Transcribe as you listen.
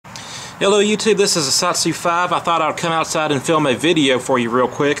Hello YouTube, this is Asatsu 5. I thought I'd come outside and film a video for you real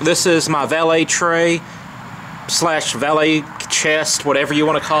quick. This is my valet tray slash valet chest, whatever you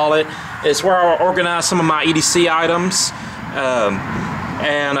want to call it. It's where I organize some of my EDC items.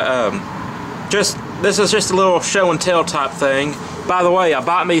 This is just a little show and tell type thing. By the way, I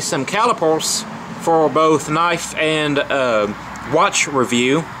bought me some calipers for both knife and watch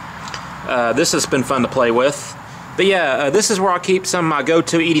review. This has been fun to play with. But yeah, this is where I keep some of my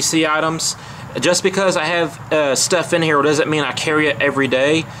go-to EDC items. Just because I have stuff in here doesn't mean I carry it every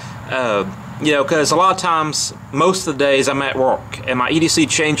day. You know, because a lot of times, most of the days I'm at work, and my EDC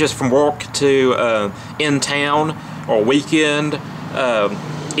changes from work to in town or weekend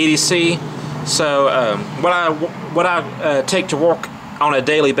EDC. So what I take to work on a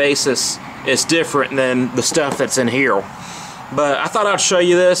daily basis is different than the stuff that's in here. But I thought I'd show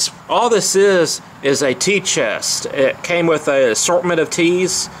you this. All this is a tea chest. It came with an assortment of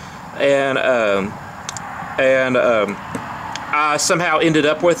teas, and I somehow ended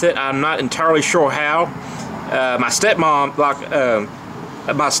up with it. I'm not entirely sure how. My stepmom,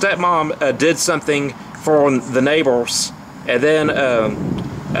 did something for the neighbors, and then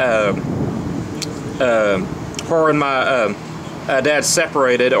her and my dad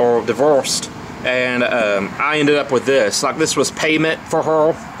separated or divorced. And I ended up with this. Like, this was payment for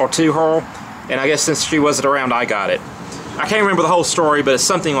her or to her, and I guess since she wasn't around, I got it. I can't remember the whole story, but it's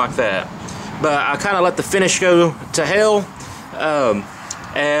something like that. But I kind of let the finish go to hell, I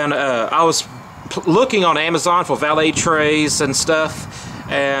was looking on Amazon for valet trays and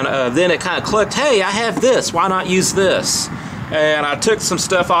stuff, and then it kind of clicked, hey, I have this, why not use this? And I took some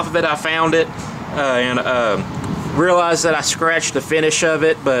stuff off of it, I found it, and realized that I scratched the finish of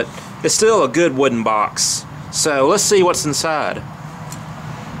it, but it's still a good wooden box. So let's see what's inside.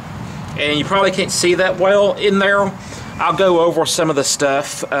 And you probably can't see that well in there. I'll go over some of the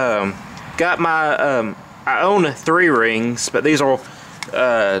stuff. Got my, I own 3 rings, but these are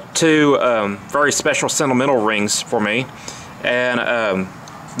 2 very special sentimental rings for me. And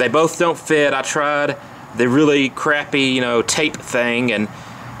they both don't fit. I tried the really crappy, you know, tape thing, and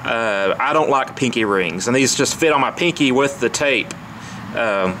I don't like pinky rings. And these just fit on my pinky with the tape.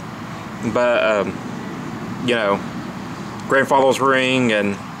 You know, grandfather's ring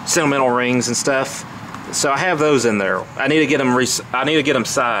and sentimental rings and stuff. So I have those in there. I need to get them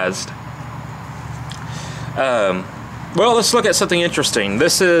sized. Well, let's look at something interesting.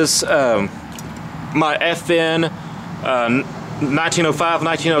 This is my FN 1905,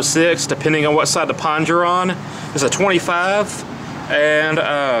 1906, depending on what side of the pond you're on. It's a 25, and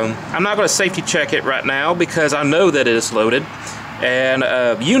I'm not going to safety check it right now because I know that it is loaded. And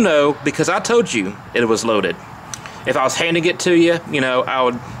you know, because I told you it was loaded. If I was handing it to you, you know, I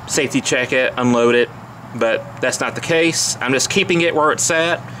would safety check it, unload it, but that's not the case. I'm just keeping it where it's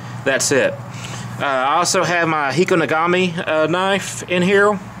at. That's it. I also have my Hikonagami knife in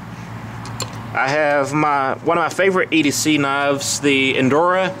here. I have one of my favorite EDC knives, the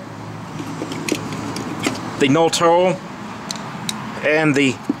Endura, the Nolto, and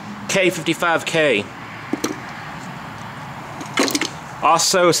the K55K.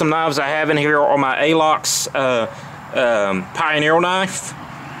 Also, some knives I have in here are my Alox Pioneer knife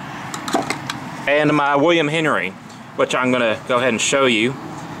and my William Henry, which I'm going to go ahead and show you.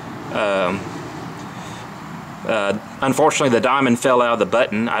 Unfortunately, the diamond fell out of the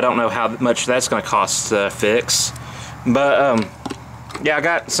button. I don't know how much that's going to cost to fix. But, yeah, I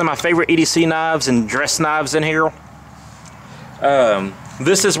got some of my favorite EDC knives and dress knives in here.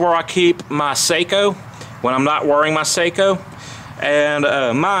 This is where I keep my Seiko when I'm not wearing my Seiko. And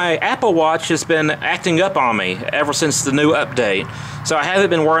my Apple Watch has been acting up on me ever since the new update. So I haven't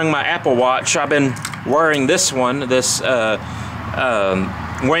been wearing my Apple Watch. I've been wearing this one, this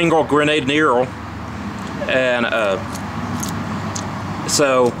Wangle Grenadier. And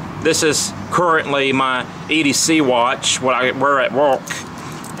so this is currently my EDC watch, what I wear at work.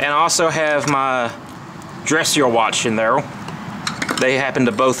 And I also have my dressier watch in there. They happen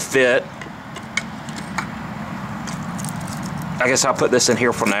to both fit. I guess I'll put this in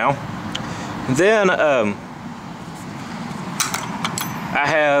here for now. Then I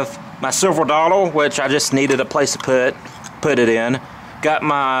have my silver dollar, which I just needed a place to put it in. Got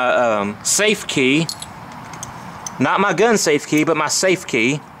my safe key, not my gun safe key, but my safe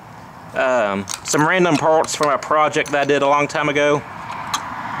key. Some random parts from a project that I did a long time ago.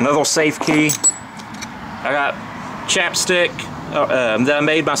 Another safe key. I got chapstick that I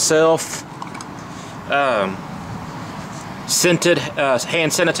made myself. Scented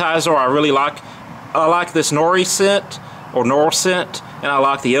hand sanitizer. I really like. I like this nori scent or Nor scent, and I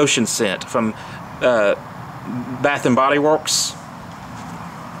like the ocean scent from Bath and Body Works.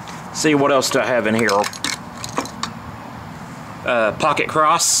 see what else do I have in here. Pocket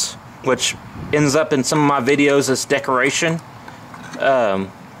cross, which ends up in some of my videos as decoration.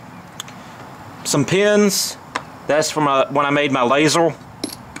 Some pins. That's from when I made my laser.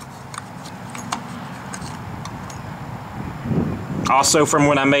 Also from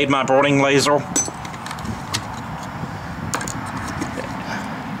when I made my boarding laser.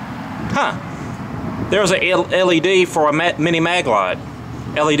 Huh. There's a LED for a mini mag light.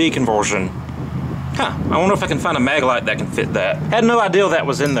 LED conversion. Huh. I wonder if I can find a mag light that can fit that. Had no idea that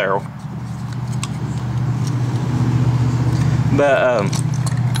was in there. But,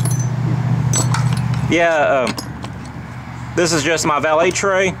 yeah, this is just my valet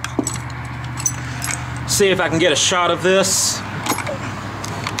tray. See if I can get a shot of this.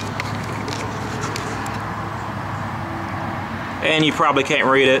 And you probably can't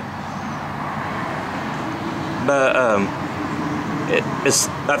read it. But,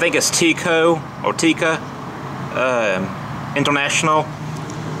 I think it's Tico, or Tika, International.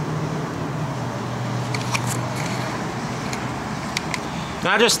 And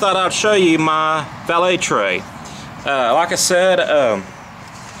I just thought I'd show you my valet tray. Like I said, I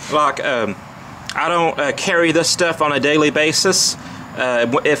don't carry this stuff on a daily basis.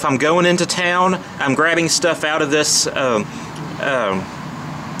 If I'm going into town, I'm grabbing stuff out of this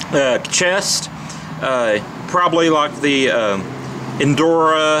chest. Probably like the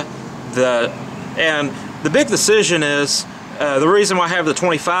Endura, and the big decision is the reason why I have the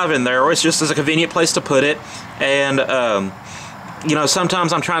 25 in there is just as a convenient place to put it. And you know,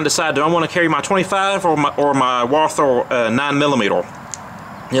 sometimes I'm trying to decide, do I want to carry my 25 or my Walther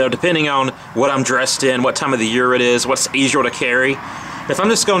 9mm? You know, depending on what I'm dressed in, what time of the year it is, what's easier to carry. If I'm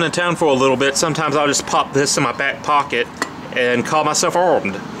just going to town for a little bit, sometimes I'll just pop this in my back pocket and call myself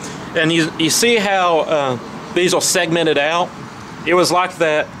armed. And you see how these are segmented out? It was like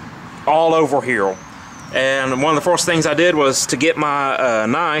that all over here. And one of the first things I did was to get my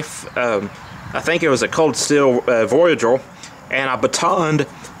knife, I think it was a cold steel Voyager, and I batoned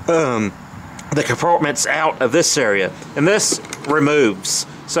the compartments out of this area. And this removes.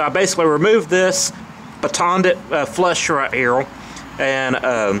 So I basically removed this, batoned it flush right here, and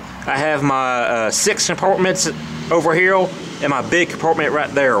I have my 6 compartments over here and my big compartment right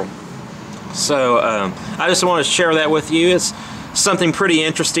there. So I just wanted to share that with you. It's something pretty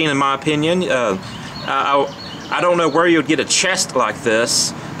interesting in my opinion. I don't know where you'd get a chest like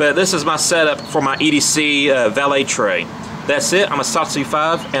this, but this is my setup for my EDC valet tray. That's it. I'm a Satsu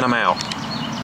 5 and I'm out.